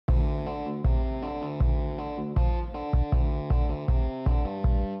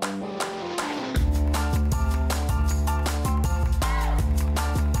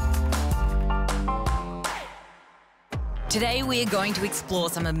Today we are going to explore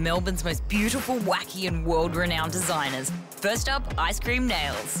some of Melbourne's most beautiful, wacky and world-renowned designers. First up, Ice Cream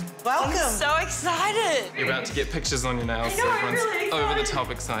Nails. Welcome. I'm so excited. You're about to get pictures on your nails, so everyone's really over the top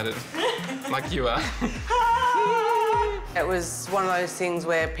excited, like you are. It was one of those things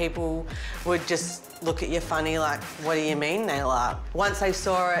where people would just look at you funny like, what do you mean nail art? Once they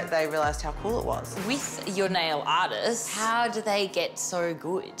saw it, they realised how cool it was. With your nail artists, how do they get so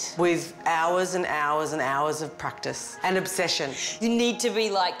good? With hours and hours and hours of practice and obsession. You need to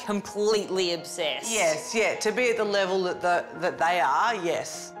be like completely obsessed. Yes, yeah, to be at the level that they are,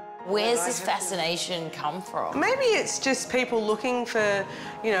 yes. Where's this fascination come from? Maybe it's just people looking for,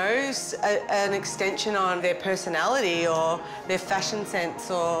 you know, an extension on their personality or their fashion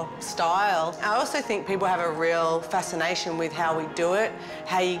sense or style. I also think people have a real fascination with how we do it,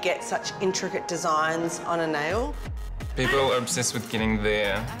 how you get such intricate designs on a nail. People are obsessed with getting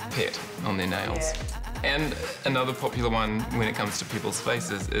their pet on their nails. Yeah. And another popular one when it comes to people's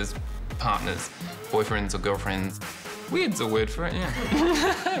faces is partners, boyfriends or girlfriends. Weird's a word for it,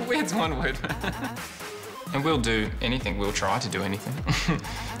 yeah. Weird's one word. And we'll do anything, we'll try to do anything.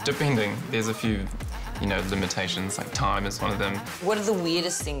 Depending, there's a few, you know, limitations, like time is one of them. What are the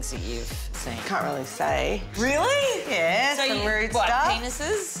weirdest things that you've seen? Can't really say. Really? Yeah, so some weird what, stuff.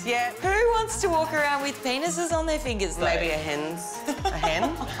 Penises? Yeah. Who wants to walk around with penises on their fingers, though? Maybe a hen.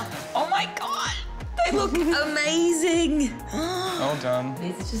 Oh my God, they look amazing. Well done.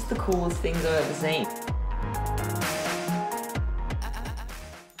 These are just the coolest things I've ever seen.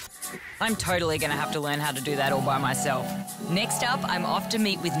 I'm totally gonna have to learn how to do that all by myself. Next up, I'm off to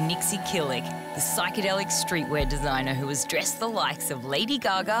meet with Nixi Kilick, the psychedelic streetwear designer who has dressed the likes of Lady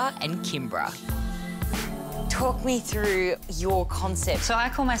Gaga and Kimbra. Talk me through your concept. So I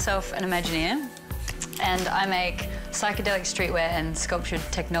call myself an Imagineer, and I make psychedelic streetwear and sculptured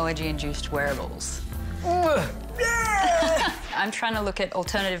technology-induced wearables. I'm trying to look at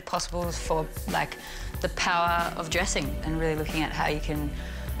alternative possibles for, like, the power of dressing and really looking at how you can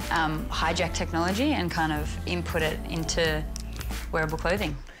hijack technology and kind of input it into wearable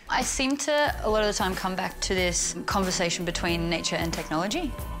clothing. I seem to, a lot of the time, come back to this conversation between nature and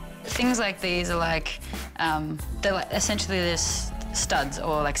technology. Things like these are like, they're like essentially this studs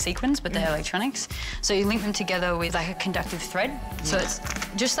or like sequins, but they're electronics. So you link them together with like a conductive thread. Yeah. So it's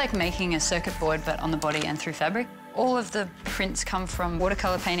just like making a circuit board, but on the body and through fabric. All of the prints come from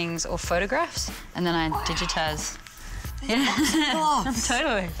watercolor paintings or photographs, and then I digitize. Yeah,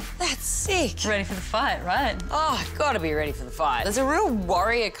 totally. That's sick. Ready for the fight, right? Oh, gotta be ready for the fight. There's a real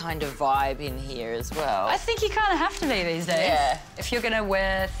warrior kind of vibe in here as well. I think you kind of have to be these days. Yeah. If you're gonna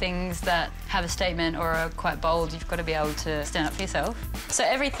wear things that have a statement or are quite bold, you've got to be able to stand up for yourself. So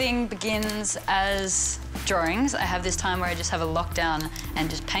everything begins as drawings. I have this time where I just have a lockdown and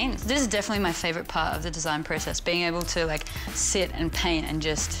just paint. This is definitely my favorite part of the design process, being able to like sit and paint and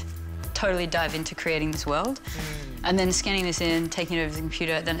just totally dive into creating this world. And then scanning this in, taking it over the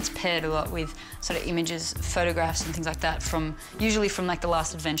computer, then it's paired a lot with sort of images, photographs and things like that from, usually from like the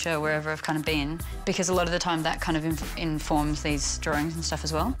last adventure, wherever I've kind of been, because a lot of the time that kind of informs these drawings and stuff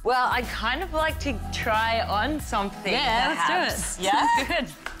as well. Well, I'd kind of like to try on something. Yeah, perhaps. let's do it. Yeah?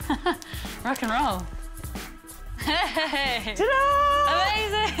 Good. Rock and roll. Hey!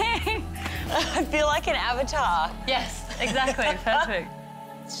 Ta-da! Amazing! I feel like an avatar. Yes, exactly, perfect.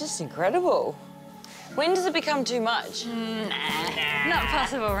 It's just incredible. When does it become too much? Not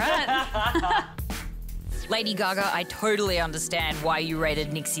possible, right? Lady Gaga, I totally understand why you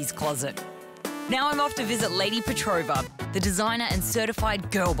raided Nixi's closet. Now I'm off to visit Lady Petrova, the designer and certified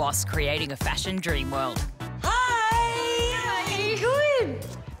girl boss creating a fashion dream world. Hi! Good.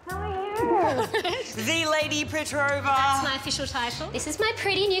 How are you? The Lady Petrova. That's my official title. This is my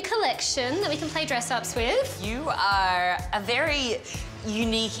pretty new collection that we can play dress-ups with. You are a very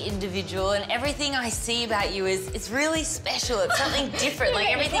unique individual, and everything I see about you is it's really special. It's something different, like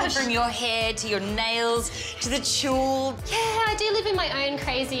everything from your hair to your nails to the tulle. Yeah, I do live in my own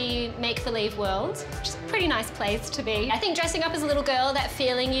crazy make-believe world, which is a pretty nice place to be. I think dressing up as a little girl, that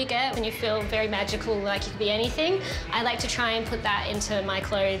feeling you get when you feel very magical, like you could be anything, I like to try and put that into my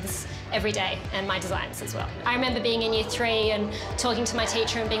clothes every day and my designs as well. I remember being in year 3 and talking to my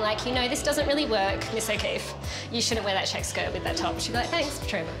teacher and being like, you know, this doesn't really work, Miss O'Keefe. You shouldn't wear that check skirt with that top. She'd be like, thanks,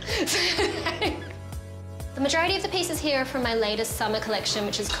 Petrova. The majority of the pieces here are from my latest summer collection,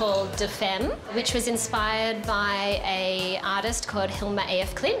 which is called De Femme, which was inspired by an artist called Hilma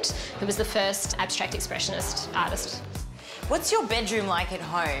A.F. Clint, who was the first abstract expressionist artist. What's your bedroom like at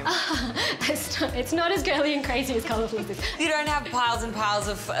home? It's not as girly and crazy as colourful as this. You don't have piles and piles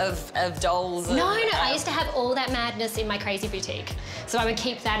of dolls? No, I used to have all that madness in my crazy boutique. So I would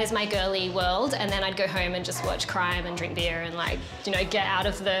keep that as my girly world, and then I'd go home and just watch crime and drink beer and, like, you know, get out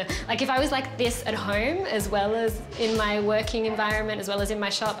of the... Like, if I was like this at home as well as in my working environment as well as in my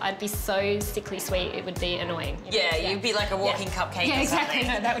shop, I'd be so sickly sweet, it would be annoying. You know? Yeah, you'd be like a walking cupcake. Yeah, or exactly.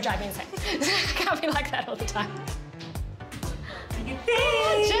 something. No, that would drive me insane. I can't be like that all the time.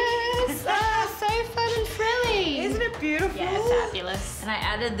 Gorgeous! So fun and frilly. Isn't it beautiful? Yeah, fabulous. And I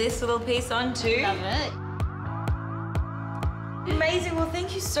added this little piece on too. Love it. Amazing. Well,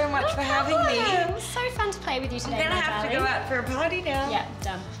 thank you so much for having me. It was so fun to play with you today. I'm gonna have to go out for a party now. Yeah,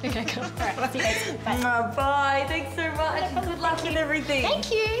 done. Okay, cool. All right, see you guys. Bye. Bye. Thanks so much. Good luck in everything.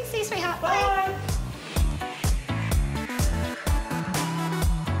 Thank you. See you, sweetheart. Bye.